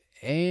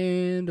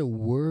And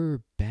we're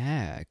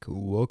back.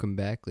 Welcome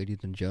back, ladies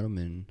and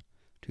gentlemen,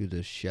 to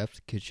the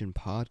Chef's Kitchen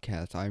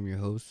podcast. I'm your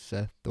host,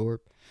 Seth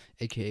Thorpe,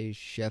 aka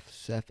Chef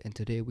Seth, and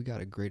today we got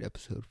a great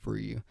episode for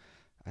you.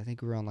 I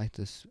think we're on like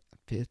this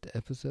fifth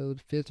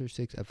or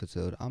sixth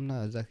episode. I'm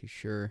not exactly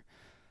sure,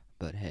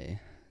 but hey,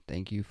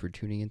 thank you for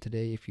tuning in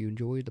today. If you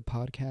enjoyed the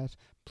podcast,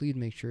 please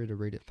make sure to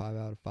rate it 5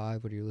 out of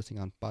 5, whether you're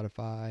listening on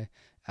Spotify,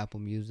 Apple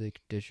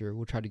Music, Stitcher.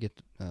 We'll try to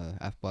get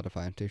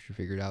Spotify and Stitcher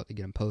figured out to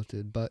get them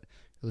posted, but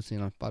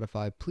listening on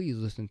Spotify, please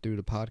listen through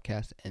the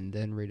podcast and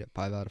then rate it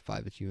 5 out of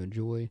 5 if you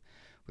enjoy.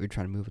 We're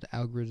trying to move the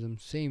algorithm.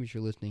 Same as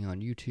you're listening on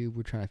YouTube.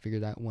 We're trying to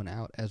figure that one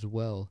out as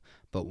well.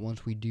 But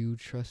once we do,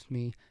 trust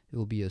me, it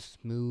will be a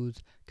smooth,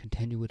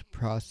 continuous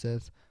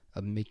process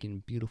of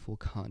making beautiful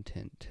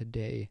content.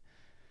 Today,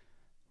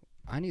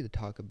 I need to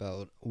talk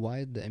about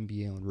why the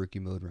NBA on rookie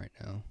mode right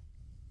now.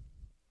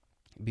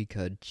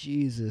 Because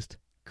Jesus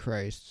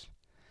Christ,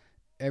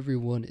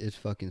 everyone is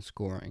fucking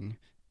scoring.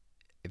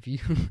 If you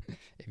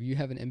if you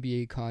have an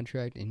NBA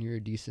contract and you're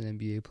a decent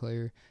NBA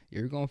player,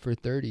 you're going for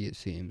 30, it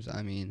seems.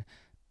 I mean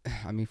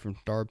from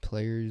star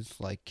players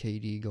like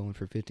KD going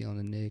for 50 on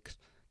the Knicks,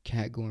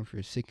 Cat going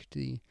for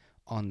 60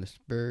 on the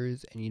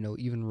Spurs, and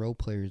even role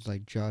players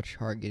like Josh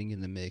Hart getting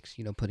in the mix,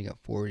 putting up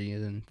 40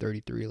 and then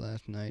 33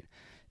 last night.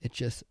 It's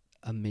just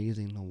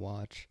amazing to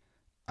watch.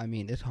 I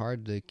mean, it's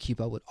hard to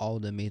keep up with all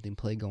the amazing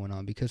play going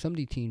on because some of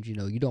these teams,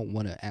 you don't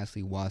want to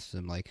actually watch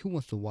them. Like, who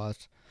wants to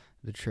watch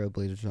the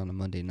Trailblazers on a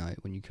Monday night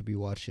when you could be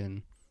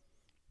watching,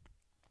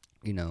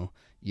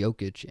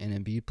 Jokic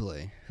and Embiid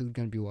play? Who's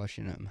going to be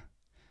watching them?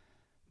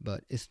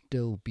 But it's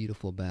still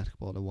beautiful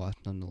basketball to watch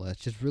nonetheless.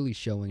 Just really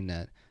showing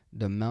that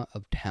the amount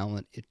of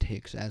talent it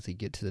takes as they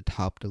get to the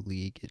top of the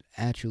league is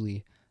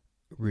actually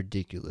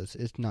ridiculous.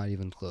 It's not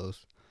even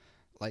close.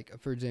 Like,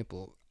 for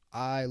example,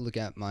 I look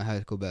at my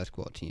high school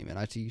basketball team and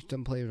I see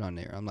some players on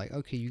there. I'm like,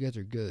 okay, you guys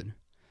are good.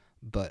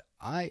 But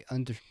I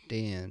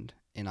understand,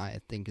 and I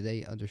think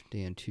they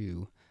understand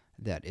too,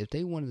 that if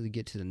they wanted to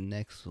get to the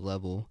next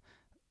level,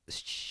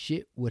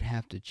 shit would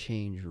have to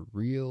change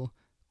real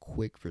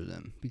quick for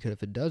them. Because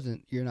if it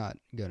doesn't, you're not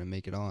going to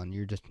make it on.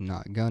 You're just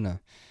not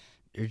gonna.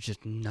 There's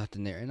just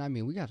nothing there. And I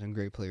mean, we got some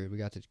great players. We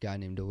got this guy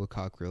named Noah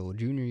Cockrell,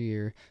 junior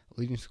year,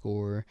 leading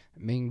scorer,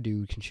 main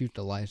dude, can shoot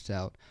the lights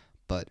out.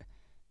 But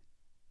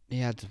he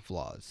had some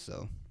flaws,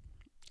 so.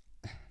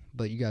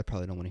 But you guys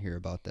probably don't want to hear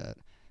about that.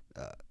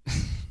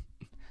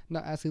 No,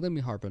 actually, let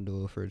me harp on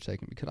Noah for a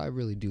second because I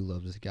really do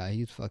love this guy.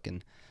 He's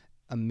fucking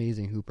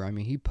amazing hooper. I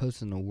mean, he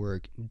puts in the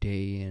work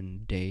day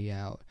in, day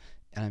out.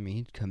 And I mean,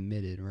 he's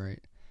committed, right?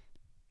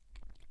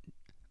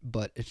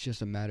 But it's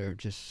just a matter of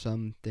just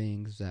some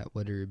things that,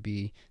 whether it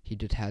be he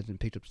just hasn't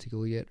picked up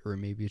skill yet, or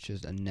maybe it's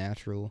just a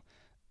natural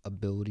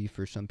ability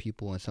for some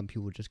people, and some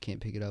people just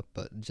can't pick it up.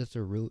 But just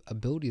a real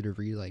ability to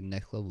read like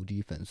next level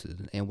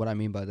defenses. And what I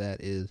mean by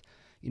that is,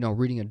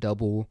 reading a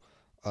double,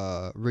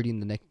 reading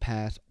the next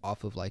pass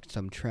off of like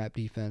some trap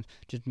defense,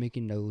 just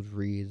making those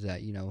reads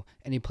that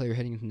any player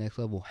heading to the next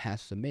level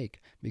has to make.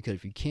 Because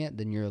if you can't,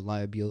 then you're a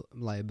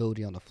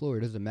liability on the floor.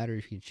 It doesn't matter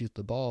if you can shoot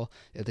the ball.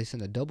 If they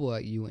send a double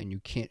at you and you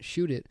can't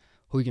shoot it,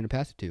 who are you gonna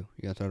pass it to? You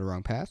gonna throw the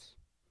wrong pass?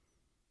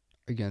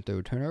 Are you gonna throw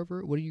a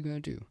turnover? What are you gonna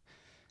do?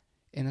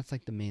 And that's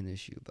like the main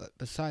issue. But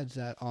besides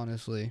that,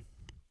 honestly,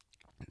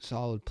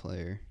 solid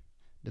player.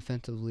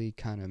 Defensively,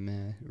 kind of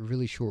meh.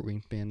 Really short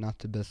wingspan, not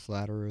the best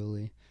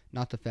laterally,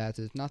 not the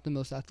fastest, not the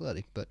most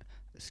athletic, but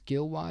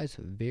skill-wise,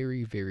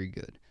 very, very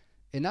good.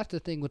 And that's the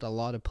thing with a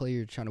lot of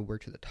players trying to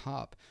work to the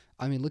top.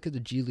 I mean, look at the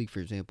G League,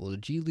 for example. The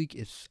G League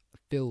is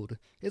filled.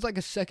 It's like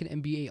a second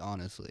NBA,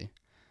 honestly.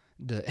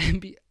 The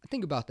NBA,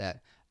 think about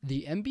that.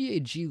 The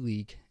NBA G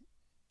League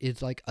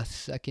is like a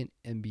second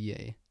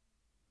NBA.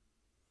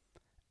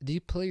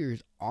 These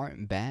players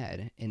aren't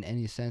bad in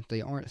any sense.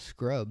 They aren't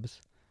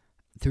scrubs.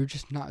 They're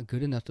just not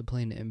good enough to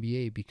play in the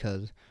NBA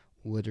because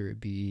whether it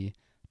be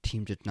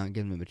team just not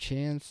giving them a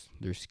chance,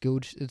 their skill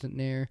just isn't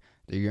there,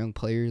 they're young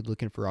players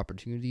looking for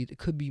opportunities. It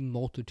could be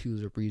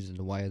multitudes of reasons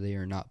why they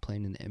are not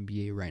playing in the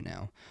NBA right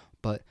now.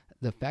 But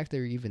the fact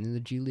they're even in the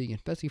G League,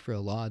 especially for a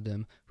lot of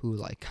them who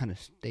like kind of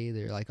stay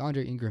there, like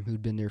Andre Ingram,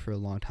 who'd been there for a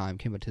long time,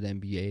 came up to the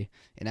NBA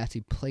and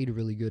actually played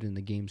really good in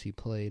the games he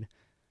played,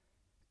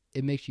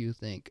 it makes you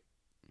think,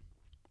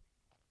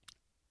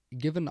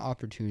 given the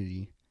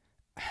opportunity,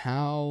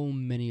 how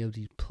many of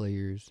these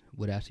players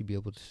would actually be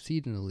able to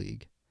succeed in the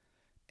league?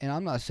 And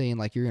I'm not saying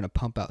like you're going to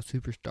pump out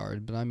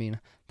superstars, but I mean,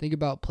 think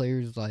about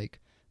players like,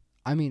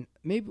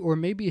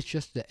 maybe it's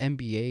just the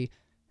NBA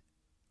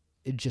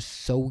is just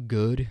so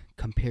good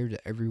compared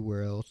to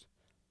everywhere else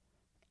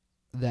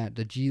that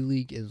the G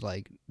League is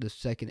like the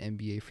second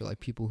NBA for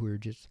like people who are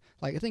just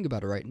like, think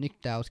about it, right? Nick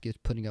Stauskas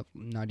putting up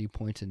 90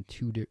 points in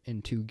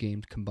two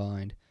games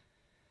combined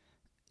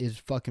is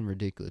fucking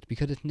ridiculous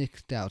because it's Nick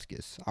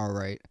Stauskas, all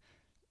right?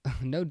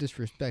 No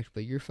disrespect,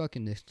 but you're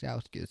fucking Nick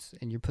Stauskas,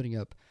 and you're putting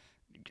up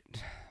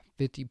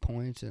 50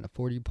 points and a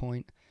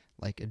 40-point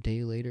like a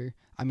day later.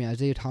 I mean,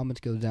 Isaiah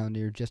Thomas goes down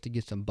there just to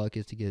get some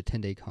buckets to get a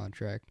 10-day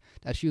contract.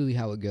 That's usually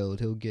how it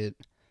goes. He'll get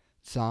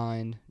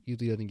signed,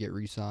 usually doesn't get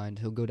re-signed.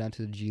 He'll go down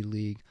to the G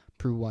League,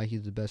 prove why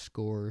he's the best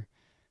scorer,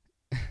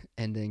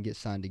 and then get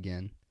signed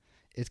again.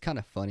 It's kind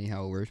of funny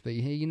how it works, but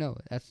hey,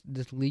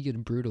 this league is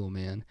brutal,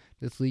 man.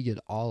 This league is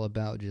all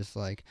about just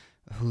like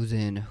who's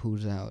in,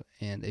 who's out,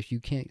 and if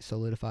you can't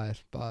solidify a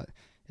spot,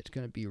 it's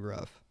gonna be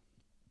rough.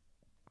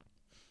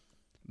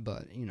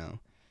 But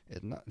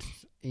it's not.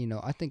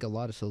 I think a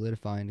lot of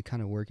solidifying,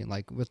 kind of working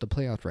like with the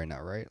playoffs right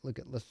now, right?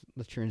 Let's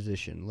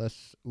transition. Let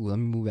me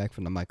move back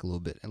from the mic a little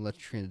bit, and let's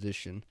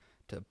transition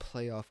to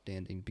playoff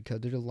standing because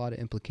there's a lot of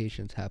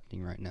implications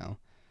happening right now.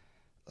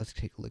 Let's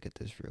take a look at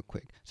this real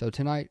quick. So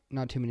tonight,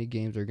 not too many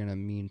games are going to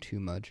mean too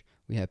much.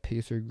 We have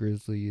Pacers,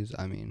 Grizzlies.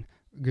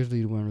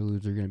 Grizzlies, win or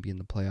lose, are going to be in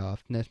the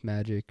playoffs. Nets,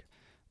 Magic,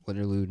 win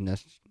or lose.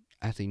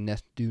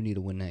 Nets do need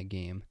to win that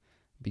game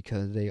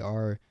because they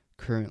are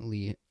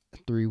currently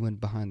 3 wins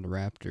behind the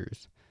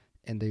Raptors,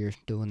 and they are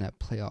still in that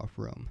playoff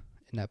room,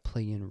 in that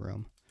play-in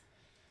room.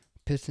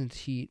 Pistons,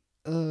 Heat,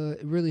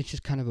 really it's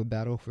just kind of a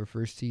battle for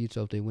first seed,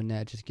 so if they win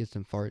that, it just gets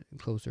them far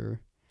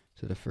closer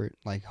to the first,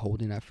 like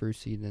holding that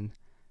first seed. And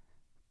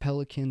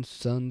Pelicans,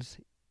 Suns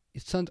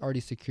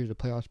already secured the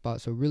playoff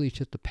spot, so really it's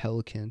just the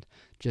Pelicans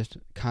just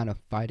kind of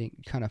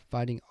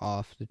fighting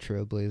off the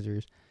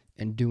Trailblazers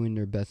and doing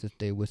their best to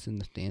stay within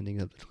the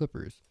standings of the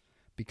Clippers.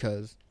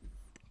 Because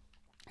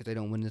if they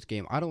don't win this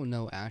game, I don't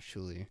know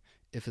actually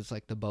if it's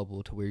like the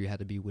bubble to where you had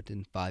to be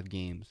within 5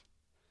 games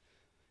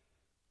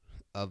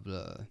of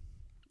the,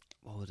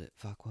 what was it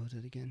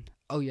again?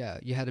 Oh yeah,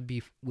 you had to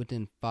be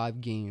within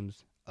 5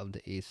 games of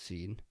the 8th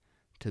seed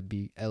to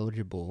be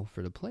eligible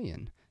for the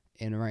play-in.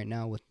 And right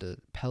now with the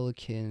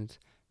Pelicans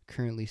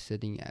currently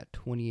sitting at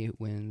 28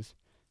 wins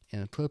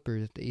and the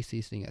Clippers, the 8th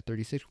seed sitting at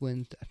 36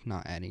 wins, that's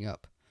not adding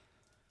up.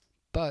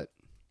 But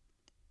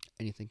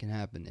anything can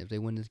happen. If they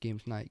win this game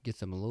tonight, it gets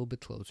them a little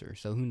bit closer.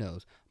 So who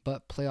knows?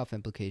 But playoff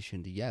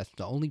implications, yes.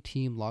 The only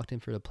team locked in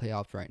for the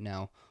playoffs right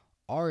now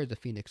are the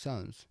Phoenix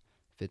Suns.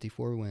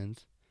 54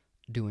 wins,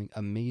 doing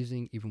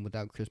amazing even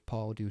without Chris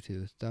Paul due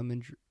to thumb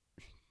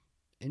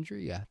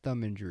injury. Yeah,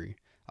 thumb injury.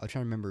 I was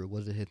trying to remember,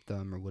 was it his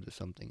thumb or was it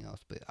something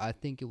else? But I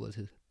think it was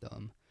his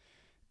thumb.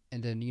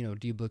 And then,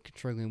 D-Book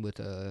struggling with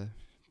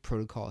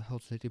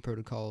health safety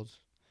protocols.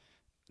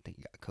 I think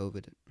he got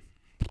COVID.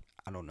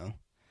 I don't know.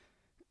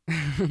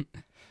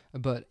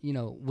 But,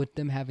 with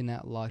them having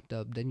that locked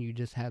up, then you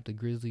just have the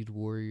Grizzlies,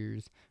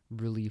 Warriors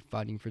really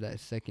fighting for that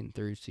second,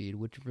 third seed,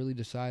 which really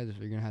decides if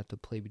they're going to have to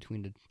play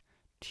between the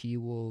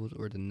T-Wolves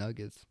or the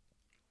Nuggets.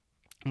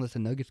 Unless the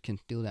Nuggets can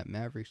steal that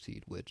Maverick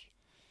seed, which,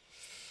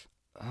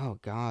 oh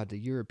God, the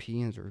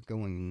Europeans are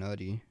going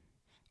nutty.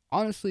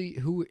 Honestly,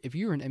 if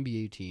you're an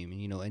NBA team,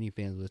 and any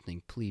fans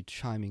listening, please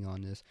chiming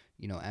on this.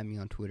 At me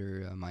on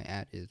Twitter. My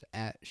 @ is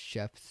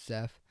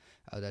 @ChefSeth.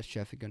 That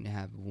chef is going to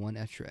have one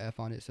extra F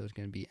on it, so it's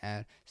going to be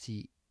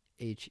 @CHEFF.SEFF.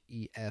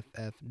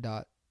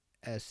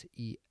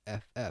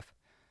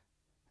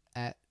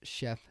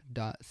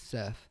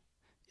 @chef.seth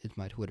is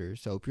my Twitter.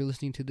 So if you're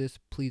listening to this,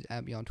 please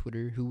 @ me on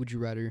Twitter. Who would you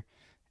rather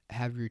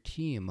have your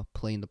team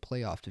play in the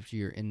playoffs if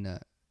you're in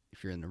the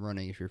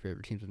running, if your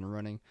favorite team's in the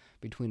running,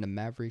 between the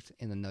Mavericks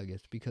and the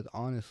Nuggets? Because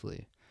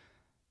honestly,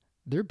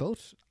 they're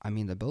both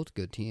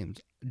good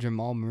teams.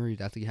 Jamal Murray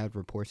actually had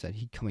reports that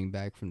he's coming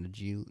back from that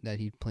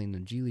he's playing the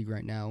G League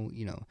right now,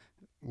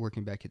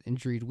 working back his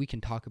injuries. We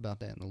can talk about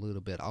that in a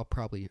little bit. I'll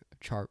probably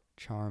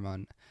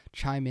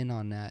chime in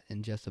on that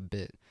in just a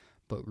bit.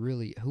 But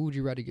really, who would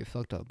you rather get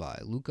fucked up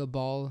by, Luka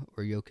Ball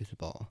or Jokic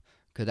Ball?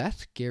 Because that's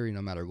scary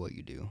no matter what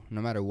you do.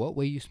 No matter what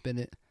way you spin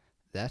it,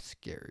 that's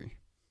scary.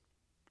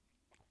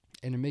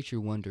 And it makes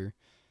you wonder,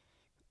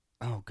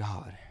 oh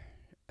God,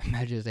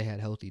 imagine if they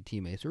had healthy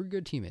teammates or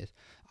good teammates.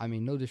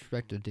 No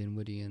disrespect to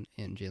Dinwiddie and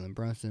Jalen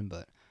Brunson,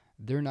 but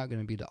they're not going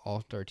to be the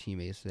all-star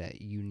teammates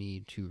that you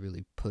need to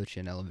really push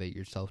and elevate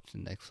yourself to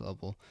the next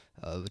level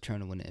of trying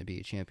to win an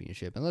NBA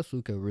championship. Unless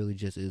Luka really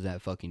just is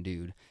that fucking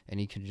dude and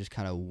he can just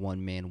kind of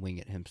one-man wing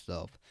it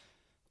himself,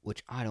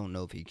 which I don't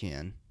know if he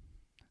can.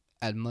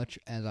 As much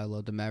as I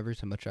love the Mavericks,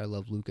 as much as I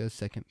love Luka's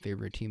second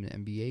favorite team in the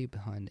NBA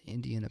behind the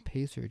Indiana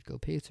Pacers. Go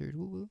Pacers,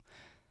 woo-woo.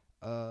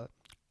 I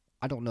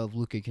don't know if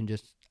Luka can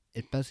just,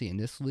 especially in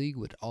this league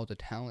with all the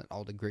talent,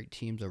 all the great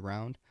teams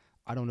around,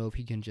 I don't know if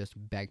he can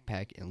just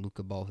backpack and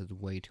Luka Ball his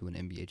way to an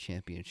NBA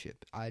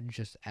championship. As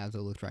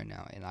it looks right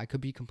now, and I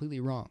could be completely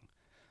wrong.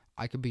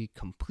 I could be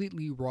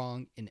completely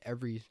wrong in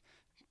every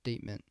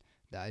statement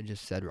that I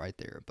just said right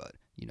there, but,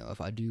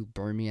 if I do,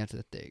 burn me at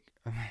the stake.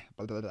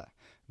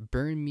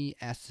 Burn me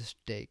at the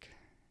stake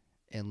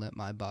and let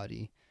my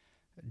body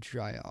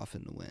dry off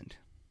in the wind.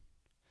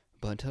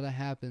 But until that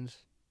happens,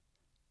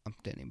 I'm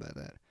standing by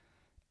that.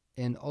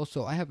 And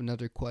also, I have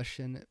another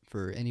question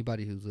for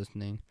anybody who's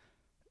listening.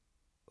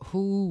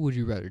 Who would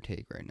you rather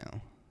take right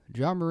now?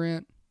 Ja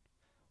Morant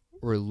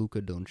or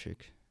Luka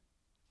Doncic?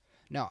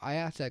 Now, I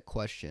asked that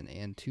question,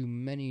 and to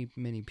many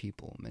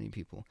people,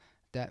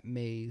 that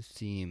may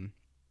seem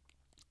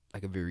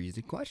like a very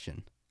easy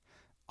question.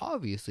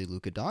 Obviously,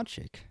 Luka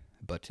Doncic.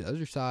 But to the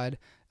other side,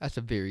 that's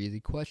a very easy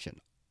question.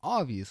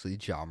 Obviously,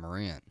 Ja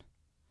Morant.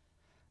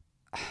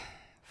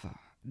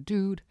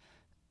 Dude,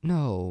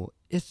 No,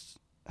 it's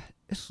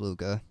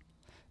Luka.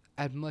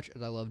 As much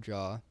as I love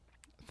Ja,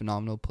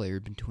 phenomenal player,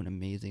 been doing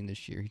amazing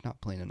this year. He's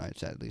not playing tonight,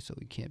 sadly, so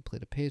he can't play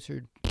the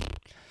Pacers.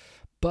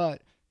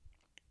 But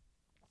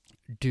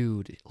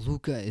dude,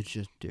 Luka is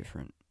just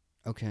different.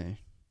 Okay,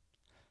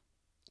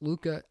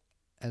 Luka,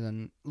 and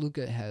then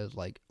Luka has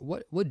like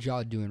what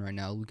Ja doing right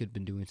now. Luka's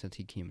been doing since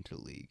he came into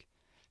the league,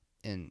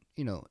 and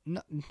no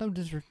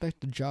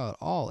disrespect to Ja at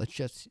all. It's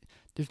just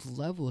there's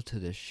levels to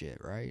this shit,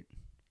 right?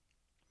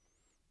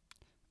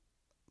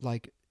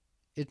 Like,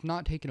 it's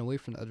not taken away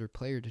from the other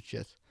players. It's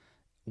just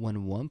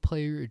when one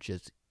player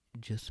is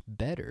just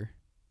better,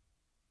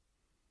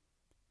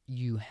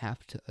 you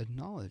have to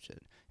acknowledge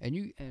it.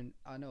 And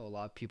I know a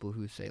lot of people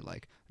who say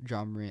like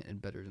Ja Morant is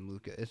better than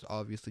Luka. It's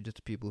obviously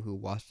just people who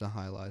watch the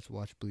highlights,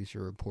 watch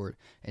Bleacher Report,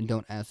 and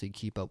don't actually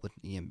keep up with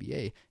the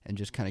NBA and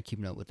just kind of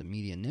keeping up with the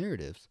media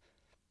narratives.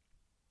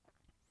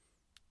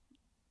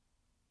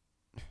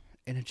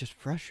 And it just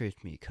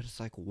frustrates me because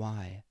it's like,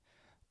 why?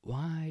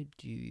 Why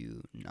do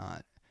you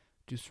not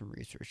do some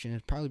research? And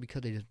it's probably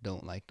because they just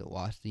don't like to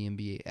watch the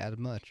NBA as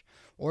much.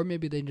 Or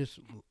maybe they just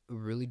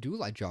really do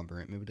like Ja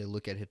Morant. Maybe they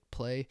look at his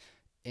play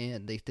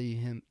and they see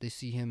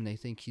him and they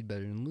think he's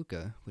better than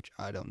Luka, which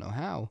I don't know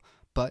how,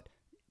 but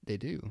they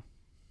do.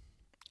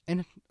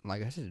 And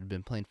like I said, it's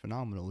been playing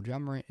phenomenal. Ja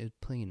Morant is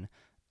playing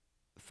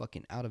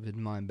fucking out of his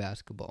mind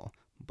basketball,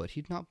 but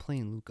he's not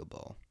playing Luka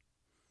ball.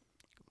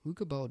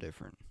 Luka ball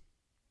different.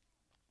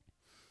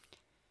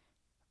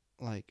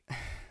 Like,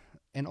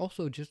 and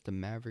also just the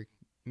Maverick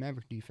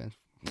defense.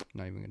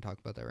 Not even gonna talk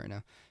about that right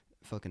now.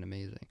 Fucking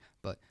amazing.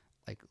 But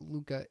like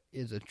Luka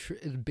is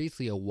is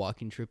basically a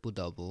walking triple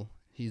double.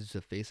 He's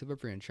the face of a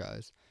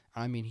franchise.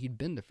 I mean, he'd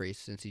been the face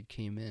since he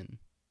came in.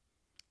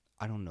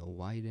 I don't know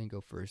why he didn't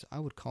go first. I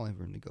would call him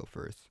for him to go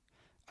first.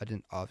 I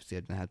didn't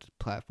have the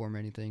platform or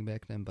anything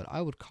back then, but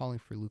I would call him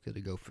for Luka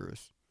to go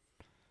first.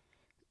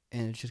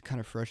 And it just kind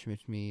of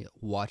frustrates me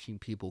watching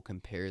people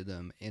compare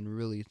them and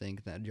really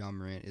think that Ja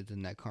Morant is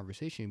in that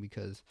conversation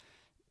because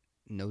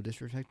no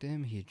disrespect to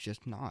him, he's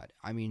just not.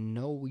 I mean,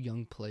 no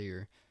young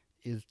player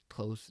is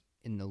close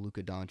in the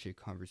Luka Doncic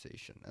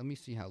conversation. Let me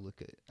see how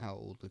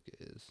old Luka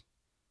is.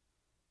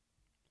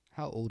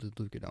 How old is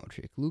Luka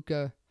Doncic?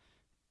 Luka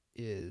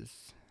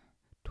is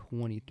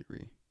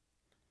 23.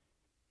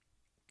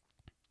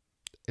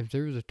 If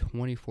there was a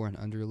 24 and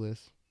under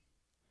list,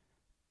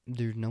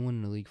 there's no one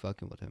in the league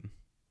fucking with him.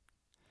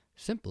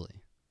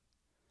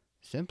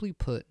 Simply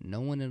put, no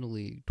one in the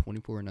league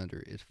 24 and under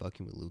is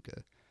fucking with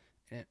Luka.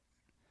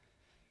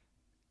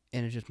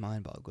 And it just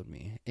mind-boggled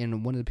me.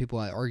 And one of the people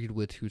I argued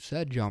with who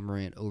said Ja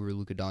Morant over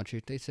Luka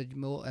Doncic, they said,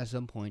 well, at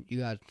some point, you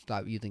got to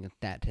stop using a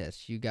stat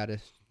test. You got to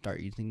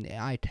start using the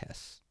eye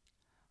test.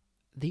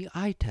 The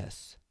eye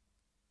test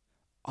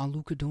on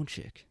Luka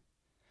Doncic.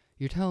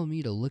 You're telling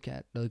me to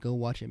go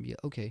watch NBA.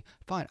 Okay,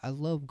 fine. I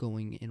love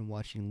going and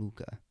watching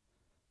Luka.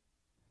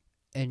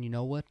 And you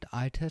know what the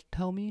eye test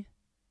tell me?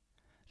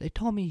 They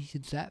told me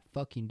he's that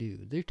fucking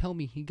dude. They told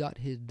me he got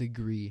his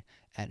degree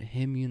at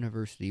Him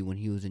University when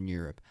he was in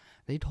Europe.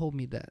 They told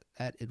me that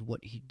is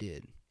what he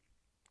did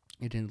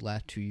in the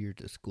last 2 years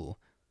of school.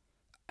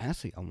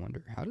 Actually, I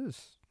wonder, how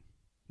does...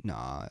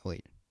 Nah,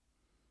 wait.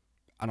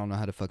 I don't know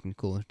how the fucking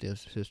school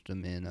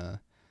system in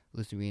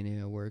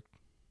Lithuania work.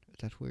 Is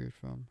that where you're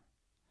from?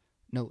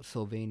 No,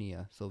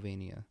 Slovenia.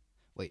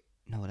 Wait,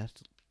 no,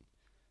 that's...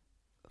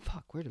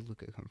 Fuck, where did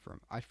Luka come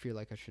from? I feel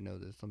like I should know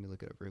this. Let me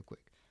look it up real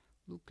quick.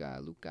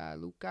 Luka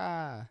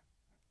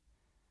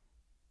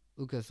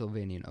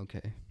Slovenian,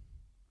 okay.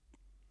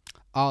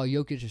 Oh,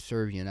 Jokic is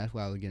Serbian. That's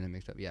why I was getting it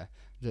mixed up. Yeah.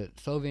 The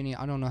Slovenia,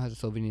 I don't know how the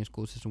Slovenian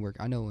school system works.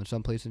 I know in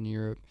some places in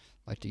Europe,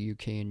 like the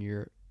UK and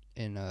Europe,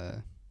 and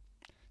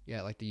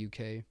like the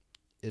UK,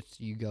 it's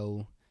you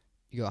go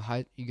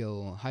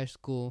high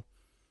school,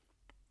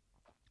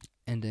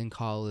 and then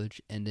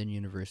college, and then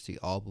university,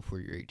 all before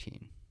you're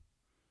 18.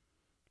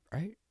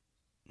 Right?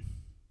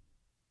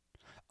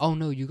 Oh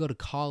no, you go to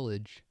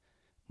college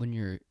when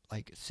you're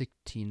like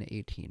 16 to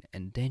 18,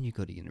 and then you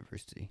go to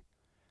university.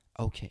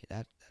 Okay,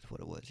 that's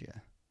what it was, yeah.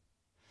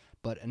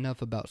 But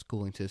enough about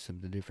schooling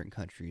systems in different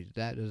countries.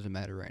 That doesn't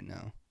matter right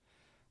now.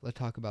 Let's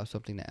talk about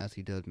something that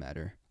actually does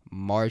matter.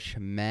 March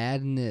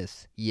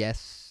Madness. Yes,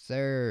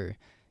 sir.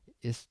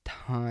 It's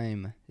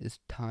time. It's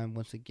time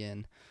once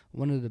again.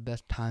 One of the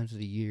best times of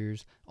the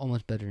years.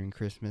 Almost better than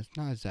Christmas.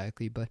 Not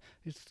exactly, but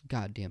it's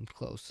goddamn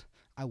close.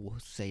 I will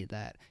say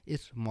that.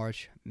 It's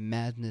March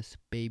Madness,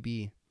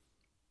 baby.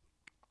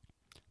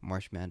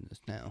 March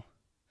Madness now.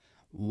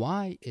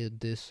 Why is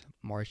this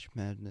March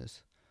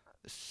Madness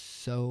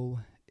so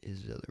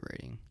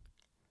exhilarating?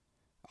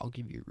 I'll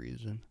give you a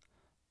reason.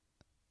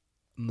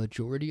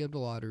 Majority of the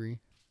lottery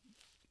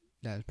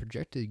that is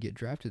projected to get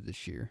drafted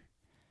this year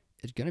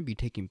is going to be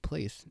taking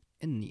place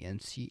in the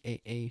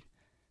NCAA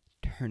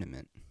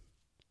tournament.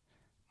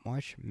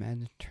 March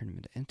Madness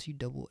tournament. The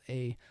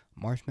NCAA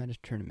March Madness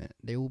tournament.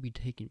 They will be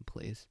taking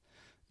place.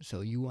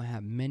 So you will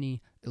have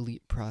many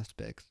elite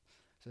prospects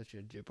such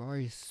as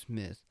Jabari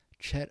Smith,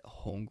 Chet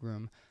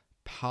Holmgren,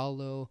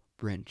 Paolo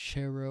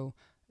Branchero,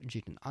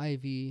 Jaden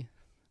Ivey,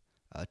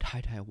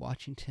 Ty Ty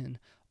Washington.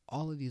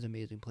 All of these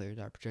amazing players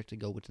that are projected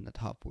to go within the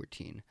top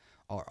 14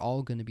 are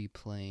all going to be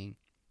playing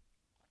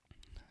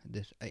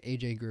this.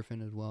 AJ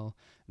Griffin as well.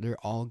 They're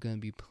all going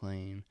to be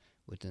playing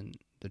within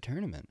the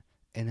tournament.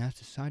 And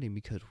that's exciting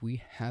because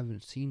we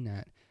haven't seen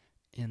that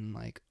in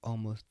like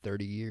almost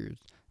 30 years.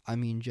 I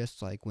mean,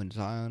 just like when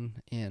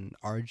Zion and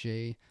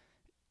RJ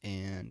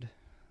and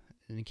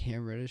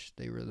Cam Reddish,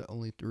 they were the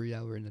only three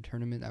that were in the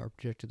tournament that were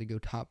projected to go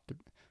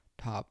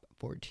top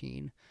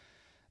 14.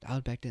 That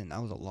was back then.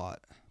 That was a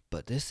lot.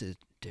 But this is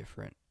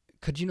different.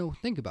 Because,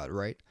 think about it,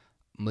 right?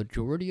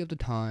 Majority of the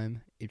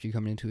time, if you're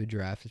coming into a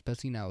draft,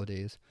 especially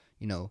nowadays,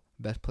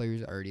 best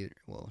players are already,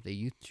 they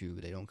used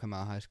to. They don't come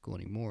out of high school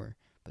anymore.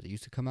 But they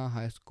used to come out of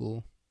high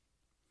school.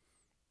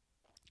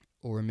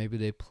 Or maybe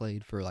they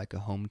played for like a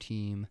home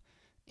team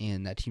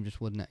and that team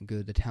just wasn't that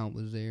good. The talent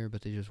was there,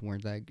 but they just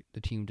weren't that.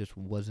 The team just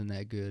wasn't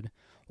that good.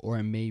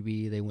 Or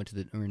maybe they went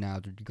to or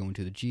now they're going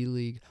to the G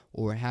League.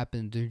 Or it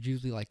happened. There's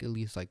usually like at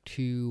least like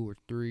 2 or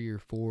 3 or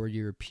 4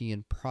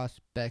 European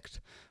prospects,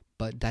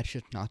 but that's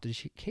just not the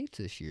case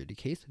this year. The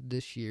case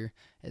this year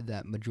is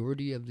that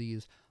majority of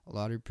these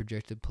lottery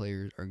projected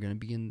players are going to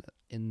be in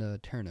the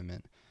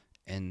tournament,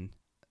 and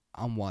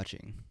I'm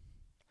watching.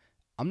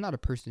 I'm not a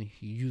person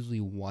who usually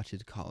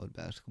watches college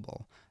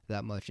basketball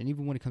that much. And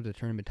even when it comes to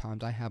tournament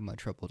times, I have my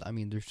troubles. I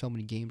mean, there's so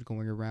many games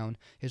going around.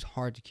 It's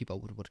hard to keep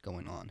up with what's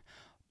going on.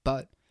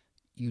 But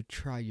you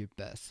try your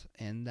best.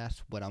 And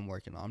that's what I'm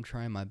working on. I'm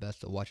trying my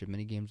best to watch as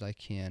many games as I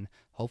can.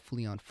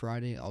 Hopefully on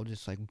Friday, I'll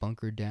just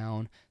bunker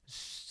down,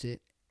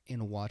 sit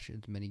and watch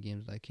as many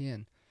games as I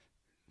can.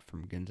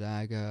 From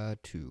Gonzaga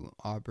to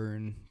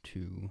Auburn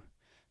to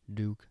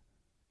Duke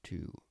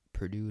to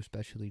Purdue,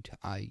 especially to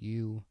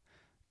IU.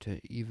 To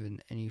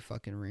even any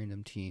fucking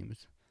random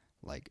teams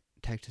like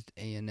Texas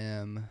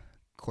A&M,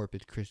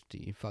 Corpus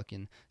Christi,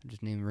 I'm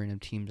just naming random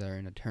teams that are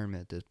in a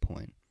tournament at this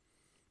point.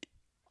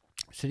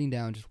 Sitting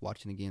down just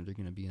watching the games are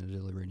going to be an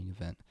exhilarating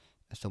event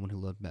as someone who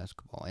loves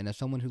basketball. And as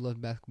someone who loves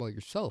basketball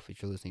yourself,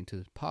 if you're listening to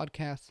this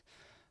podcast,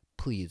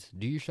 please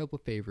do yourself a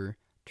favor,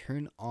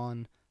 turn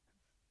on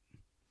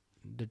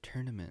the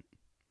tournament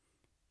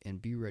and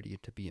be ready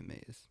to be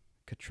amazed.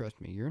 Because trust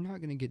me, you're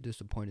not going to get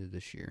disappointed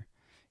this year.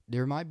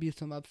 There might be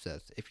some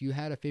upsets. If you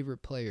had a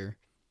favorite player,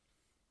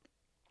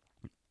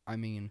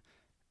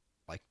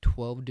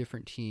 12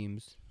 different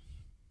teams,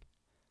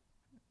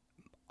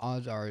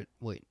 odds are,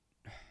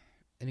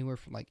 anywhere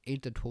from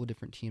 8 to 12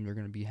 different teams are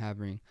going to be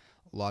having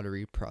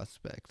lottery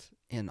prospects.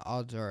 And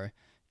odds are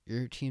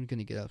your team's going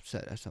to get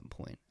upset at some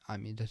point. I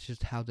mean, that's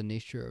just how the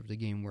nature of the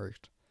game works.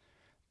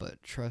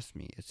 But trust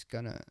me, it's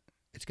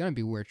gonna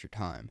be worth your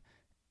time.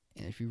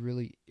 And if you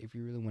really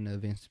want to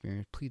advance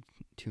experience, please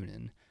tune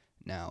in.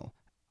 Now,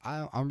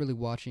 I'm really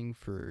watching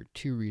for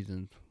 2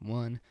 reasons.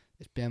 1,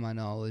 expand my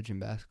knowledge in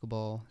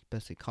basketball,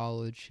 especially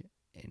college.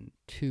 And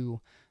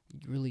 2,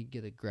 really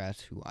get a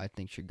grasp who I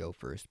think should go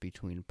first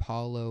between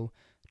Paolo,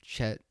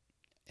 Chet,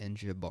 and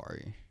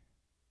Jabari.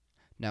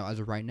 Now, as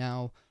of right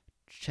now,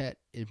 Chet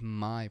is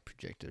my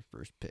projected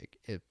first pick.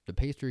 If the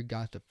Pacers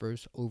got the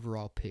first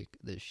overall pick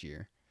this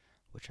year,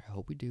 which I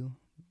hope we do,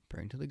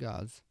 praying to the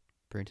gods,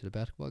 praying to the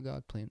basketball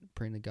god,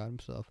 praying to God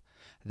himself,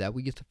 that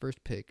we get the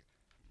first pick,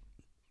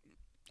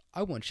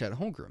 I want Chet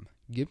Holmgren.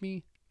 Give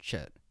me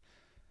Chet.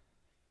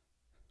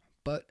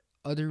 But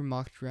other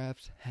mock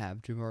drafts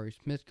have Jabari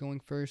Smith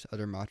going first.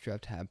 Other mock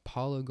drafts have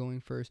Paolo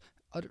going first.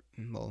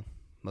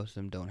 Most of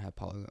them don't have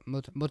Paolo.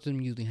 Most of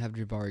them usually have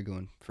Jabari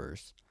going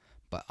first.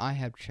 But I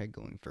have Chet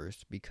going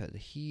first because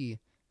he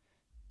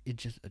is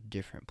just a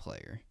different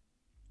player.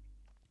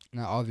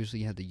 Now, obviously,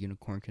 you have the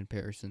unicorn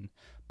comparison,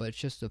 but it's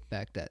just the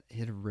fact that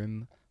his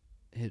rim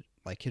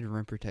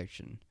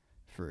protection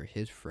for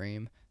his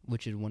frame,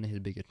 which is one of his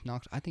biggest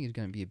knocks, I think is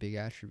going to be a big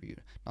attribute.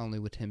 Not only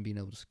with him being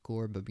able to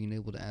score, but being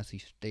able to actually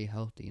stay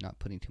healthy, not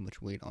putting too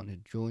much weight on his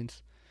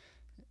joints.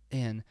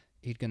 And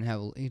he's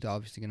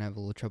obviously going to have a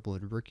little trouble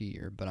with rookie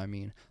year, but I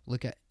mean,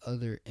 look at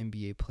other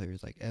NBA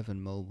players like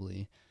Evan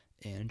Mobley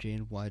and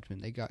James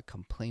Wiseman. They got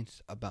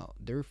complaints about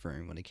their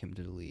frame when they came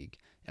to the league.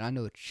 And I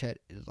know Chet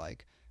is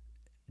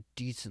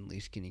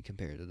decently skinny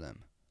compared to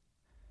them.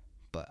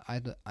 But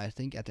I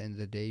think at the end of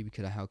the day,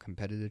 because of how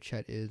competitive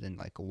Chet is and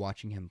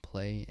watching him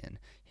play and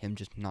him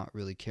just not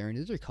really caring,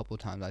 there's a couple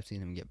times I've seen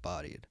him get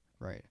bodied,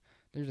 right?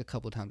 There's a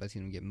couple times I've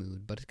seen him get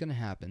moved, but it's going to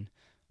happen.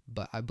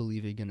 But I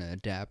believe he's going to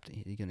adapt,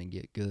 he's going to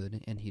get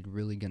good, and he's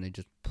really going to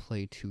just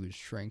play to his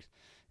strengths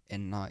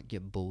and not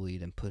get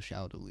bullied and pushed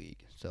out of the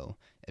league. So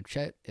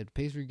if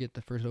Pacers get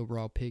the first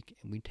overall pick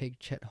and we take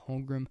Chet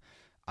Holmgren,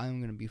 I'm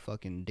going to be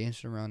fucking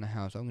dancing around the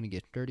house. I'm going to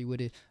get dirty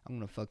with it. I'm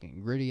going to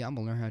fucking gritty. I'm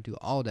going to learn how to do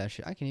all that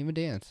shit. I can't even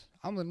dance.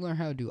 I'm going to learn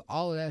how to do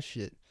all of that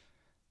shit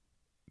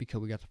because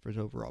we got the first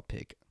overall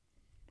pick.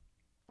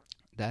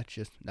 That's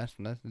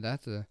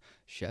a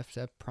chef's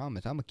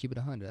promise. I'm going to keep it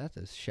 100. That's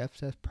a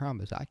chef's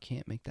promise. I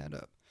can't make that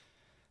up.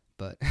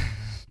 But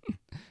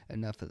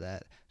enough of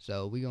that.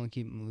 So we're going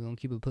to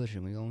keep it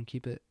pushing. We're going to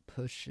keep it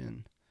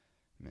pushing.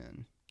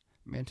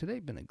 Man,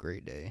 today's been a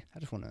great day. I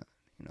just want to,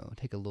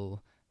 take a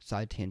little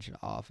side tangent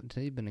off. And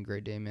today's been a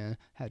great day, man.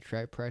 Had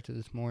track practice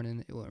this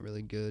morning. It went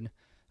really good.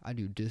 I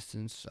do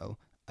distance, so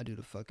I do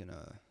the fucking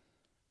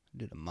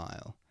do the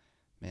mile.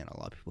 Man, a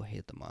lot of people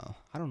hate the mile.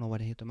 I don't know why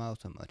they hate the mile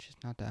so much.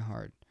 It's not that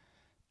hard.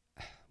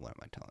 What am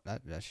I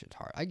telling? That shit's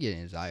hard. I get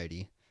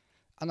anxiety.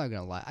 I'm not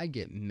gonna lie. I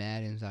get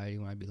mad anxiety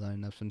when I be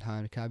lining up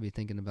sometimes. I be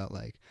thinking about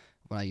like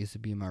when I used to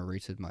be in my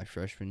races my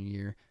freshman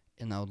year,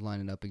 and I would line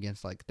it up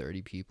against like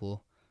 30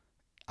 people.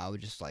 I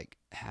would just like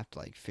have to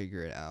like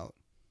figure it out.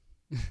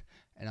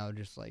 And I would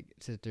just like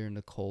sit there in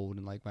the cold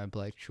in like my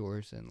black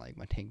shorts and like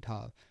my tank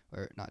top,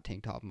 or not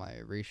tank top, my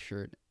race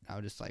shirt. I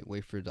would just like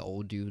wait for the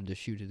old dude to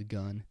shoot his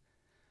gun.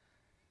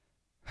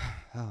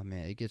 Oh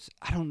man, it gets.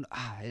 I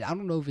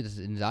don't know if it's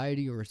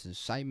anxiety or it's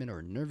excitement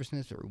or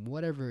nervousness or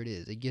whatever it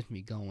is. It gets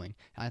me going.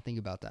 And I think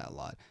about that a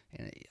lot,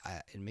 and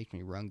it makes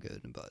me run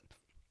good.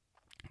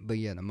 But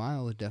yeah, the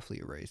mile is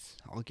definitely a race.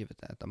 I'll give it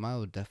that. The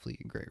mile is definitely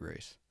a great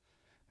race.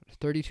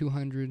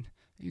 3,200,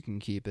 you can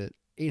keep it.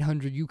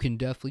 800, you can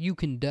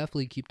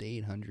definitely keep the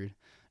 800.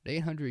 The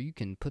 800, you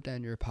can put that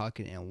in your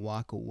pocket and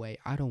walk away.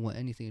 I don't want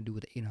anything to do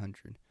with the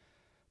 800.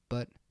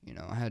 But,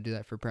 I had to do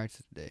that for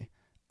practice today.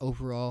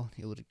 Overall,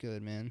 it was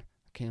good, man.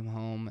 I came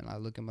home and I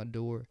look at my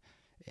door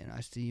and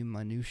I see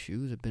my new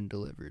shoes have been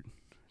delivered.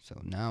 So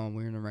now I'm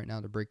wearing them right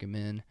now to break them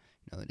in.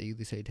 They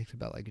usually say it takes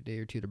about like a day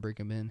or two to break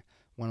them in.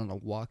 Went on a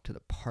walk to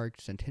the park,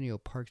 Centennial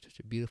Park, such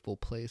a beautiful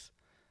place.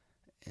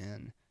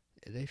 And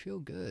they feel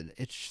good.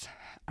 It's,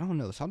 I don't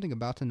know, something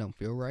about them don't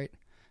feel right.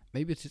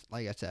 Maybe it's just,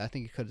 like I said, I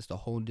think because it's a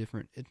whole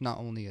different, it's not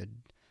only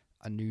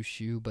a new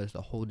shoe, but it's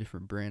a whole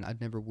different brand.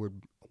 I've never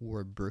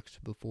wore Brooks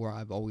before.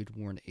 I've always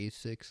worn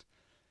Asics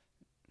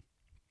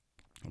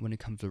when it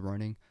comes to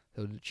running.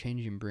 So the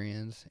changing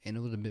brands, and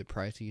it was a bit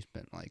pricey.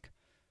 Spent like,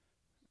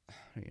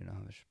 I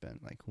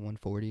spent like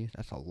 $140.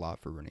 That's a lot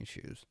for running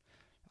shoes.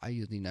 I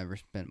usually never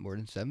spent more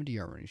than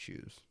 $70 on running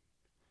shoes,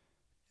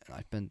 and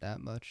I spent that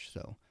much.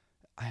 So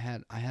I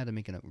had to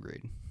make an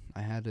upgrade.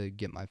 I had to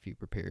get my feet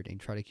prepared and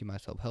try to keep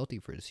myself healthy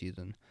for the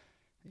season.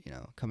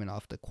 Coming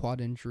off the quad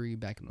injury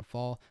back in the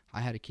fall,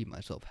 I had to keep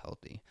myself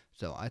healthy.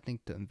 So I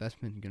think the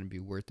investment is going to be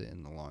worth it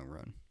in the long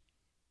run.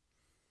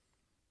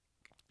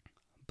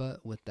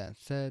 But with that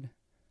said,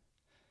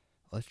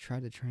 let's try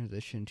to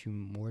transition to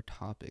more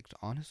topics.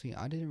 Honestly,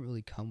 I didn't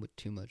really come with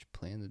too much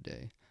plan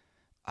today.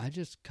 I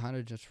just kind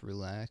of just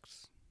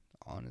relaxed,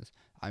 honest.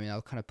 I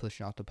was kind of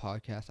pushing off the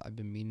podcast. I've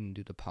been meaning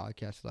to do the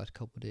podcast the last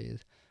couple of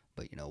days,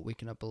 but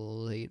waking up a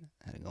little late,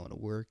 had to go into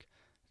work,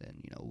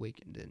 then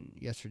then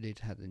yesterday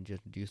I had to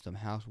just do some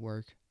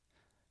housework,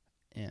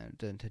 and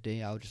then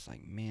today I was just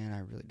like, man, I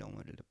really don't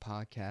want to do the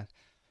podcast,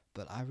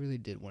 but I really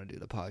did want to do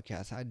the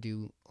podcast. I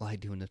do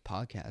like doing this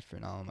podcast for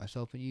now,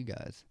 myself and you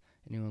guys,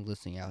 anyone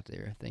listening out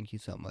there. Thank you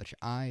so much.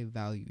 I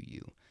value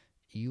you.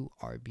 You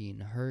are being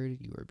heard.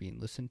 You are being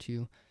listened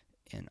to.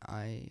 And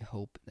I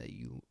hope that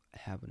you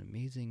have an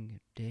amazing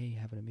day,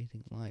 have an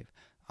amazing life.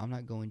 I'm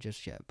not going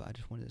just yet, but I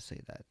just wanted to say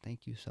that.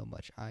 Thank you so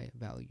much. I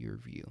value your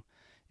view,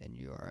 and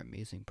you are an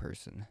amazing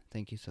person.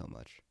 Thank you so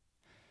much.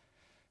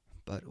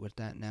 But with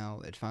that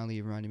now, it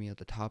finally reminded me of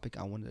the topic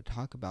I wanted to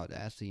talk about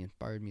that actually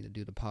inspired me to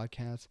do the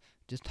podcast.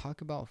 Just talk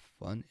about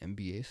fun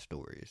NBA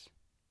stories.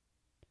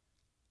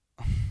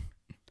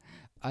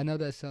 I know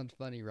that sounds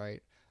funny,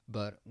 right?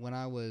 But when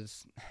I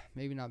was,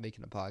 maybe not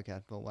making a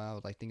podcast, but when I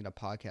was like thinking of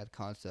podcast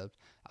concepts,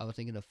 I was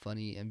thinking of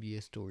funny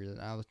NBA stories, and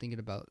I was thinking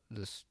about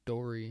the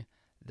story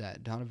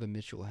that Donovan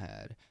Mitchell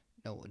had.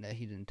 No, that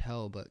he didn't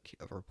tell, but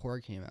a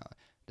report came out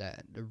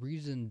that the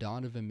reason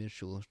Donovan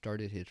Mitchell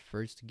started his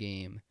first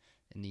game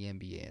in the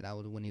NBA, and that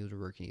was when he was a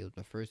rookie. It was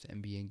the first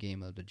NBA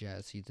game of the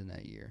Jazz season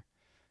that year.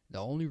 The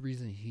only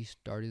reason he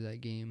started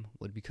that game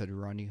was because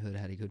Rodney Hood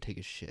had to go take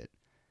a shit.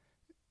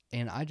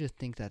 And I just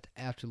think that's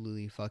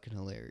absolutely fucking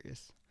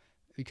hilarious.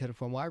 Because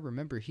from what I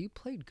remember, he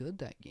played good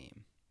that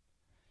game.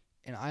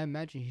 And I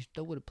imagine he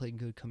still would have played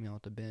good coming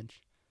off the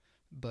bench.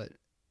 But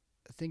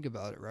think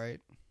about it, right?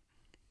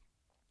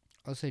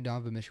 Let's say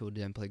Donovan Mitchell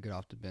didn't play good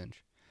off the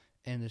bench.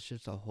 And it's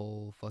just a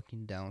whole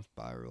fucking down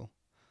spiral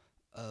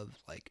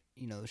of, like,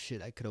 shit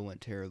that could have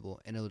went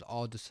terrible. And it was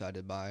all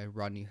decided by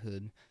Rodney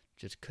Hood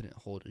just couldn't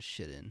hold his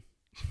shit in.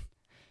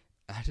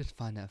 I just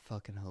find that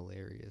fucking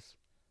hilarious.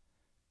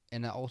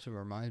 And that also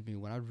reminds me,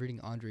 when I was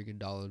reading Andre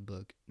Iguodala's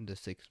book, The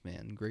Sixth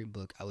Man, great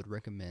book, I would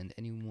recommend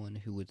anyone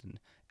who is an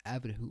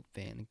avid hoop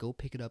fan, go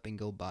pick it up and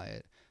go buy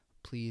it.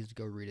 Please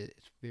go read it.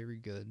 It's very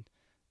good.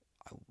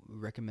 I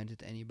would recommend it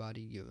to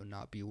anybody. It will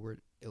not be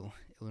it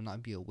will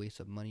not be a waste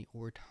of money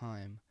or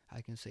time.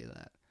 I can say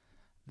that.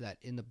 That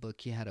in the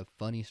book, he had a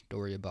funny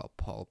story about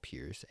Paul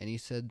Pierce, and he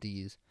said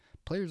these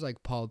players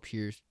like Paul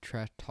Pierce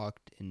trash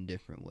talked in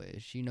different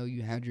ways.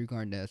 You had your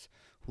Garnets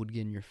who would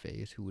get in your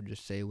face, who would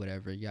just say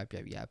whatever, yap,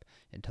 yap, yap,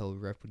 until a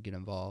ref would get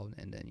involved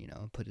and then,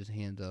 put his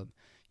hands up.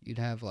 You'd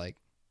have, like,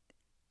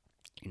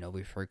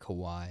 we've heard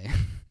Kawhi.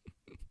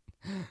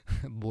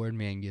 Board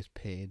man gets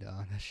paid.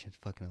 Oh, that shit's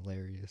fucking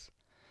hilarious.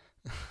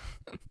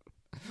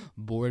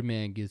 Board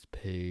man gets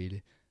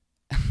paid.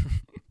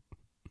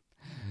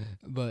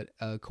 But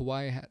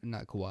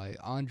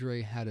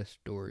Andre had a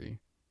story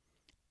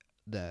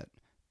that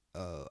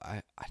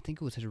I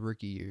think it was his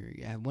rookie year.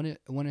 Yeah,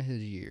 one of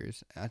his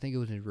years. I think it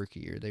was his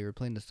rookie year. They were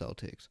playing the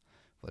Celtics,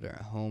 whether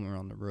at home or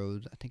on the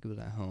roads. I think it was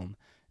at home,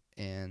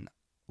 and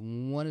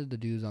one of the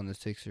dudes on the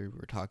Sixers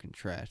were talking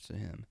trash to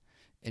him,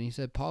 and he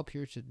said Paul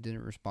Pierce just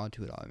didn't respond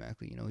to it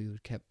automatically. You know, he was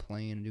kept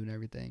playing and doing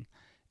everything,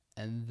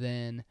 and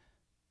then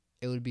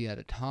it would be at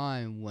a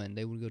time when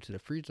they would go to the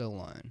free throw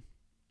line,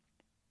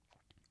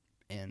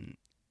 and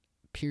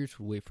Pierce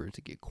would wait for it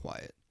to get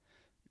quiet.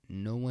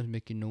 No one's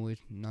making noise,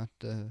 not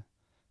the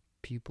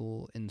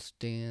people in the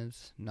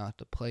stands, not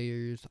the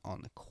players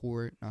on the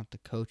court, not the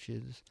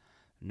coaches.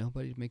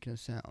 Nobody's making a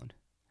sound.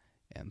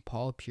 And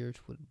Paul Pierce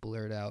would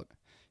blurt out,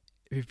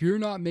 "If you're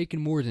not making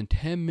more than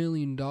 $10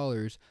 million,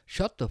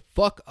 shut the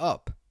fuck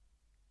up."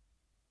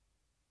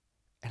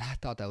 And I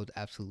thought that was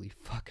absolutely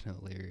fucking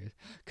hilarious.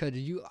 Cause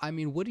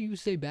what do you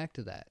say back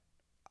to that?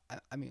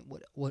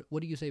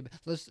 What do you say?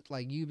 Let's,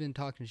 like, you've been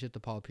talking shit to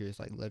Paul Pierce.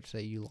 Like, let's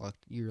say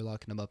you're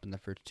locking him up in the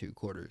first 2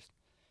 quarters,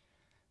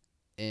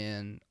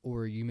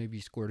 or you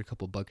maybe scored a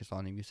couple buckets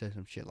on him. You said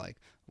some shit like,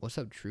 "What's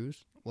up,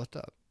 Truce? What's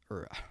up?"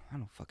 Or I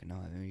don't fucking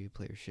know. Maybe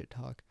player shit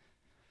talk.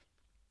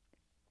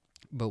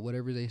 But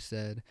whatever they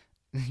said,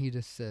 he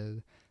just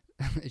said,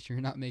 "If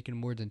you're not making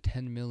more than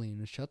 10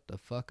 million, shut the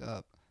fuck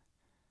up."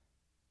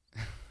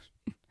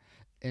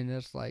 And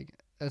that's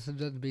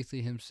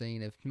basically him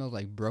saying, "It smells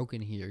like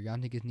broken here. Y'all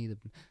niggas need to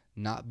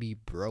not be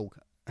broke."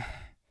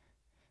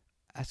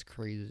 That's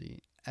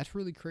crazy. That's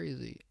really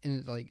crazy. And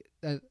it's like,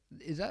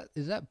 is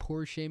that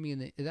poor shaming in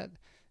the is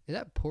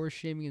that poor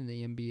shaming in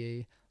the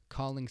NBA,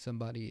 calling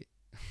somebody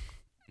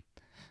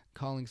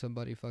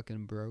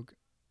fucking broke,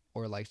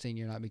 or like saying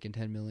you're not making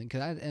 10 million? Cuz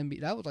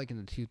that was like in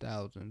the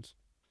 2000s,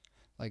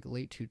 like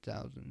late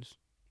 2000s.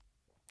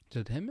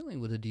 So 10 million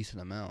was a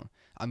decent amount.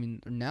 I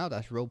mean, now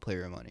that's role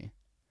player money.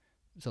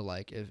 So,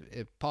 like,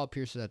 if Paul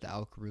Pierce is at the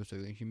Al Caruso,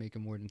 if you're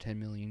making more than 10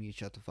 million, you need to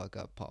shut the fuck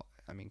up, Paul.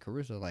 I mean,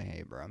 Caruso's like,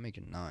 "Hey, bro, I'm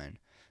making 9.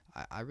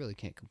 I really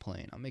can't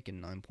complain. I'm making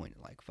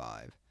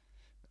 9.5.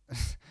 I'm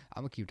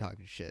gonna keep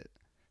talking shit."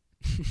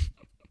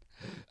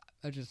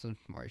 That's just some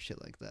smart shit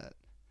like that.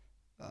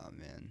 Oh,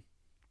 man.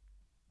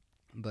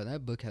 But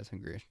that book has some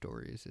great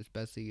stories,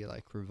 especially,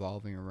 like,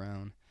 revolving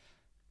around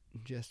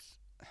just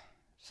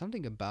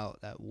something about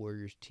that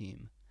Warriors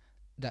team.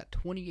 That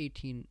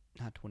 2018,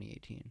 not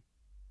 2018.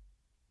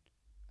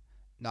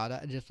 No,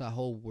 that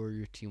whole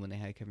Warriors team when they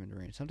had Kevin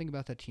Durant. Something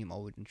about that team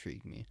always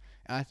intrigued me.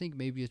 And I think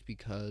maybe it's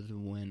because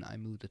when I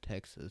moved to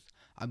Texas,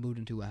 I moved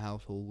into a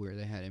household where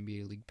they had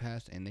NBA League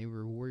Pass, and they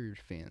were Warriors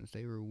fans.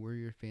 They were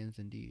Warriors fans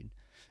indeed.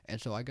 And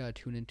so I got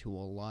to tune into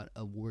a lot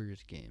of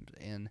Warriors games.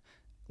 And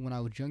when I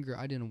was younger,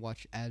 I didn't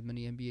watch as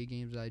many NBA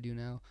games as I do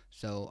now.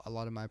 So a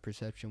lot of my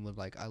perception was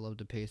like, I love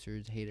the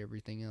Pacers, hate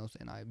everything else.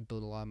 And I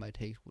built a lot of my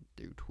takes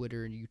through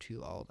Twitter and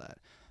YouTube, all that.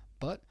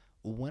 But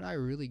when I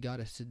really got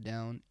to sit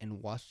down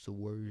and watch the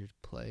Warriors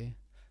play,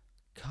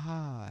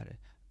 God,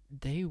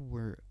 they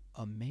were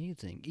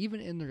amazing.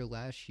 Even in their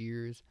last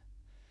years,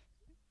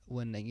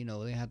 when they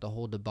had the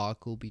whole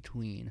debacle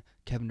between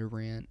Kevin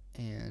Durant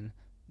and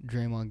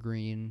Draymond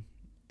Green,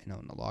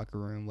 in the locker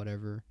room,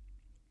 whatever,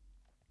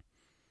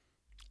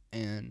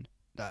 and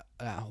that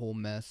whole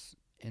mess,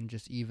 and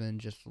just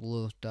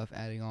little stuff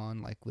adding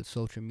on, like with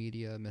social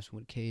media, messing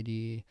with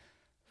KD,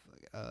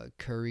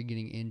 Curry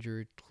getting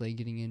injured, Clay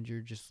getting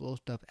injured, just little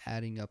stuff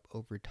adding up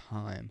over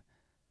time.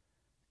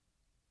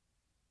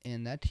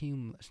 And that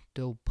team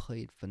still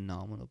played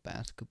phenomenal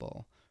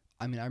basketball.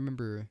 I mean, I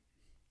remember,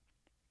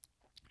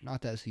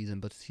 not that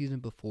season, but the season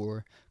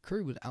before,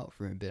 Curry was out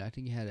for a bit. I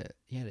think he had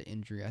an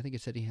injury. I think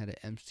it said he had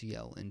an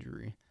MCL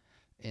injury,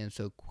 and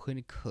so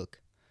Quinn Cook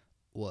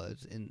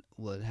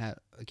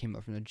came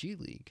up from the G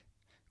League.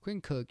 Quinn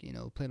Cook,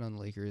 played on the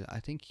Lakers. I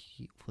think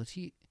he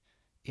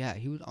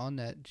was on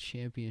that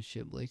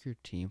championship Laker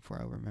team, for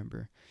I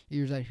remember.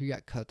 He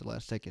got cut the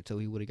last second, so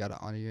he would have got an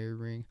honorary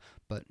ring.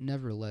 But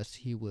nevertheless,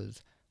 he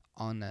was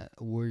on that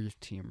Warriors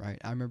team, right?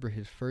 I remember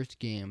his first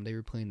game, they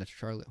were playing the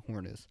Charlotte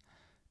Hornets.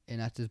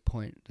 And at this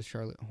point, the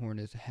Charlotte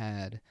Hornets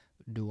had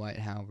Dwight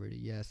Howard.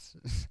 Yes,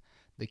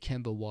 the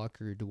Kemba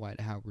Walker,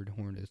 Dwight Howard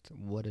Hornets.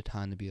 What a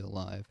time to be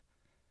alive.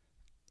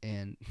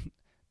 And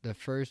the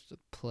first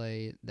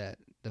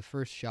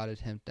shot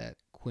attempt that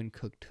Quinn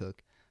Cook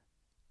took,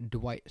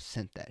 Dwight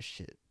sent that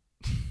shit.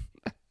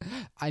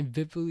 I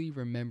vividly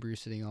remember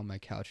sitting on my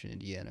couch in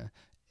Indiana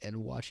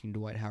and watching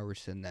Dwight Howard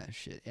send that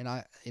shit. And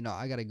I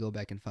gotta go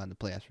back and find the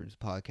playoffs for this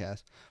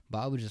podcast, but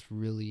I was just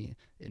really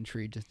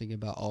intrigued just thinking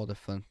about all the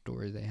fun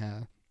stories they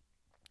have.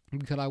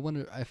 Because I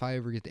wonder if I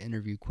ever get to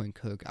interview Quinn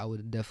Cook, I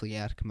would definitely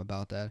ask him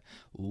about that.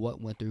 What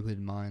went through his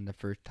mind the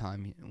first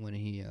time when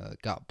he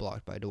got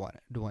blocked by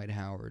Dwight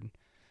Howard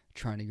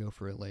trying to go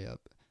for a layup?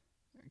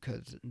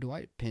 Because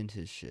Dwight pinned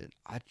his shit.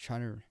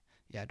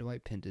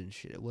 Dwight pinned his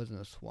shit. It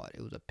wasn't a swat.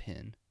 It was a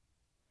pin.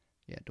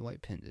 Yeah,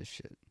 Dwight pinned his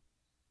shit.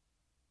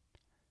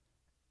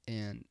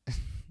 And,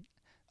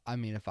 I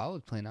mean, if I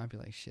was playing, I'd be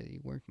like, shit, he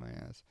worked my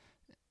ass.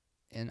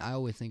 And I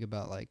always think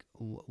about like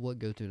what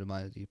goes through the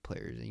mind of these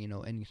players.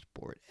 And any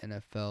sport,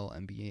 NFL,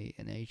 NBA,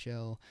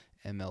 NHL,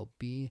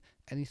 MLB,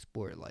 any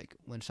sport. Like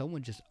when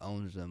someone just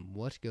owns them,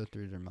 what goes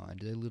through their mind?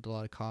 Do they lose a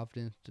lot of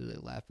confidence? Do they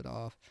laugh it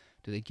off?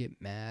 Do they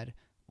get mad?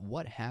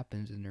 What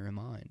happens in their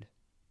mind?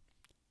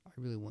 I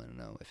really want to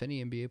know. If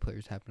any NBA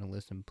players happen to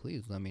listen,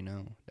 please let me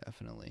know.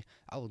 Definitely,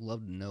 I would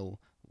love to know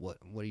what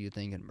are you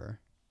thinking, bro.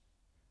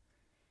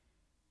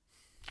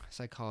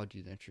 Psychology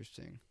is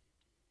interesting.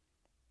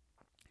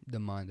 The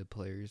mind of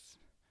players.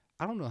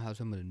 I don't know how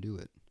someone to do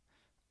it.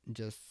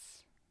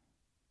 Just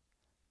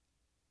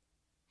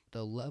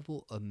the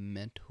level of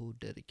mental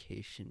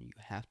dedication you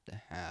have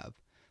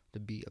to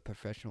be a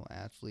professional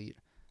athlete.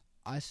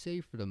 I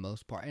say for the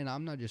most part, and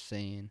I'm not just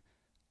saying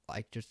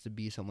like just to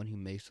be someone who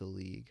makes the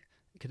league,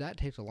 because that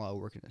takes a lot of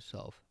work in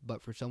itself.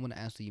 But for someone to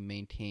actually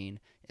maintain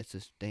and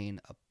sustain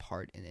a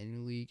part in any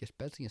league,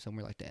 especially in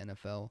somewhere like the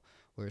NFL,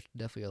 where it's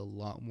definitely a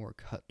lot more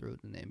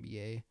cutthroat than the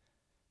NBA.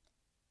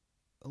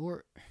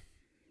 Or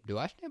do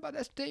I stand by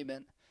that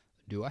statement?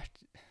 Do I?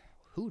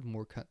 Who's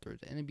more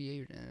cutthroat, the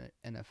NBA or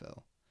the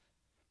NFL?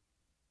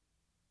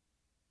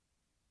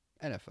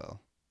 NFL.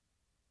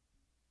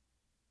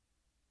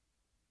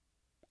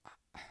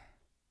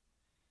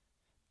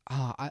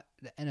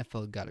 The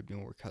NFL got to be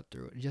more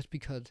cutthroat just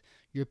because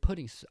you're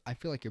putting. I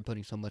feel like you're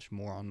putting so much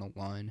more on the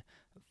line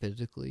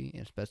physically,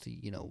 and especially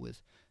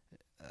with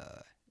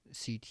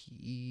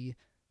CTE.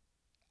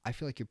 I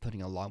feel like you're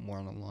putting a lot more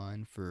on the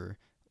line for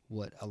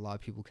what a lot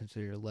of people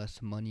consider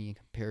less money in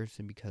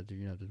comparison because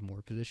there's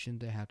more positions.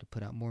 They have to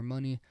put out more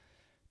money.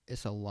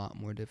 It's a lot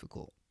more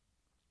difficult.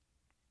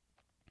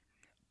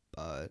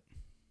 But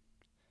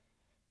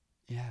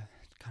yeah,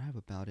 it's kind of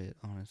about it,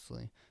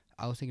 honestly.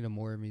 I was thinking of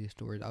more of these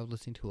stories. I was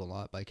listening to a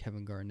lot by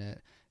Kevin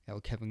Garnett.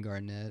 Kevin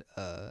Garnett,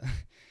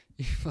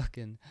 he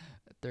fucking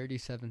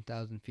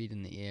 37,000 feet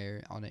in the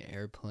air on an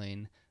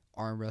airplane,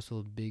 arm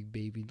wrestled Big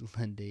Baby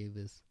Len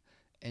Davis.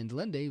 And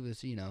Len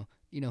Davis, he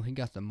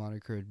got the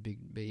moniker of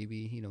Big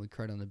Baby. He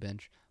cried on the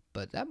bench.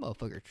 But that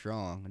motherfucker's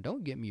strong.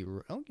 Don't get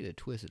it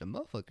twisted. The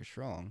motherfucker's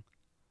strong.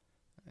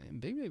 And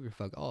Big Baby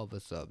fuck all of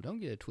us up. Don't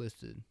get it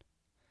twisted.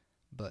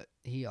 But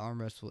he arm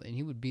wrestled, and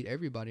he would beat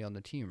everybody on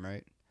the team,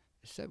 right?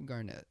 Except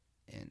Garnett.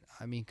 And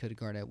could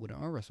Garnett would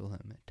arm wrestle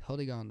him until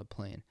they got on the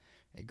plane.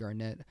 And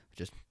Garnett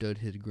just stood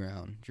his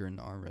ground during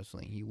the arm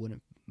wrestling. He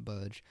wouldn't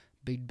budge.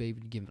 Big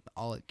Baby giving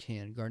all it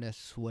can. Garnett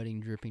sweating,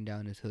 dripping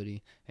down his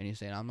hoodie, and he's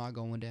saying, "I'm not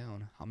going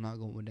down. I'm not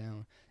going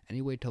down." And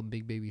he waited till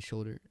Big Baby's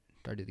shoulder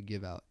started to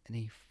give out, and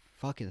he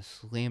fucking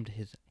slammed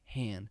his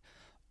hand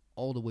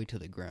all the way to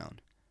the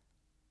ground.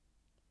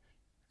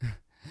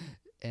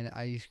 And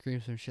I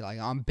screamed some shit like,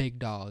 "I'm big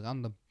dog.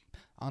 I'm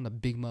the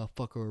big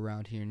motherfucker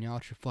around here, and y'all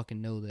should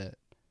fucking know that."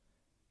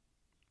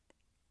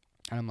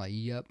 And I'm like,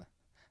 "Yep,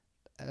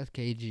 that's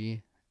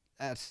KG.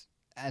 That's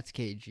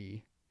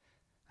KG."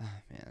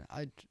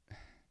 Man,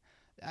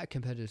 that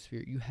competitive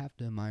spirit, you have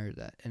to admire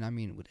that.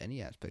 And with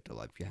any aspect of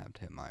life, you have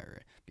to admire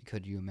it.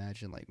 Because you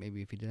imagine, like,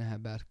 maybe if he didn't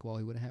have basketball,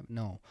 he wouldn't have.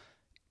 No.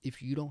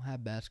 If you don't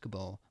have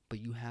basketball, but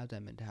you have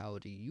that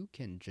mentality, you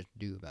can just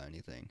do about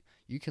anything.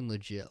 You can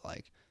legit,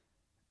 like,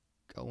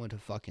 go into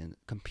fucking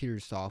computer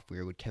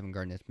software with Kevin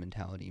Garnett's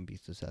mentality and be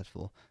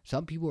successful.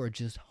 Some people are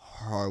just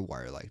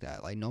hardwired like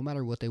that. Like, no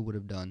matter what they would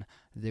have done,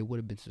 they would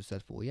have been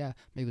successful. Yeah,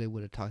 maybe they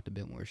would have talked a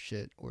bit more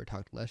shit or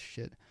talked less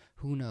shit.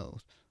 Who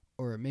knows?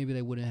 Or maybe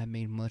they wouldn't have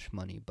made much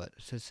money, but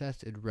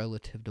success is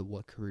relative to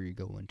what career you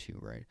go into,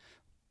 right?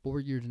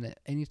 4 years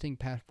anything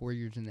past 4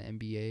 years in the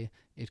NBA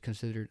is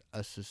considered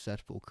a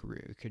successful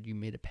career because you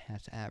made it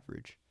past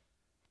average.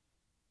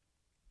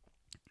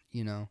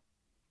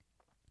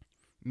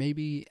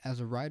 Maybe as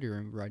a writer,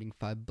 I'm writing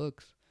 5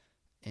 books,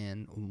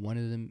 and one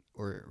of them,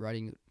 or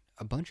writing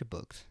a bunch of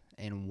books,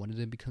 and one of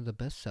them becomes a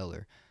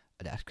bestseller.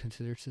 That's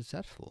considered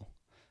successful.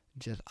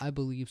 I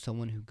believe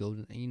someone who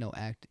goes,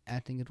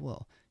 acting as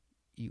well.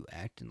 You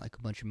act in like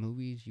a bunch of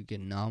movies, you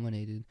get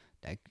nominated,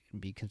 that can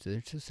be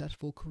considered a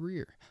successful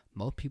career.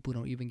 Most people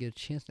don't even get a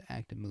chance to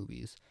act in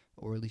movies,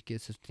 or at least get a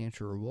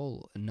substantial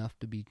role enough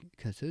to be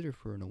considered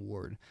for an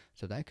award.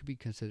 So that could be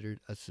considered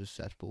a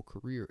successful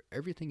career.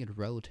 Everything is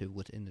relative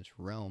within this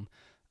realm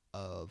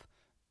of,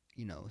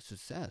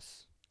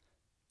 success.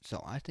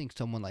 So I think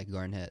someone like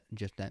Garnett,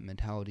 just that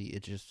mentality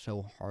is just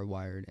so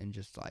hardwired and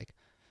just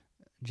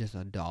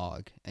a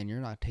dog. And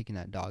you're not taking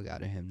that dog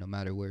out of him no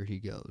matter where he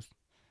goes.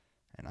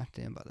 And I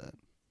stand by that.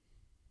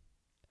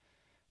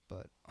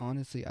 But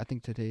honestly, I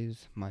think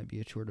today's might be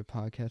a shorter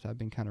podcast. I've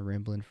been kind of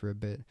rambling for a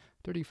bit.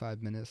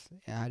 35 minutes.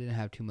 And I didn't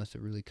have too much to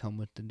really come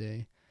with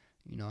today.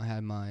 I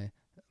had my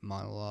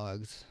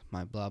monologues,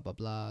 my blah, blah,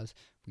 blahs.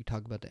 We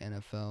talk about the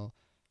NFL.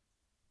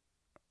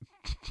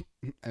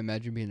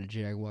 Imagine being a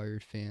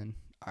Jaguars fan.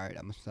 Alright,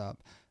 I'm going to stop.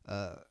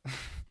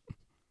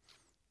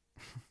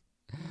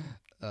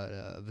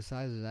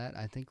 Besides that,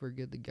 I think we're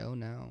good to go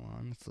now,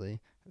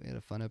 honestly. We had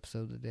a fun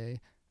episode today.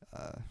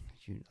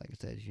 Like I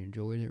said, if you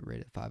enjoyed it,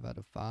 rate it 5 out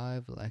of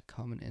 5. Like,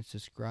 comment, and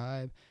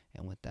subscribe.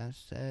 And with that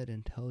said,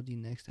 until the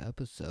next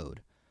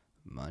episode,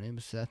 my name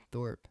is Seth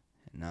Thorpe,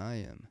 and I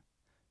am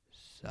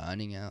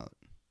signing out.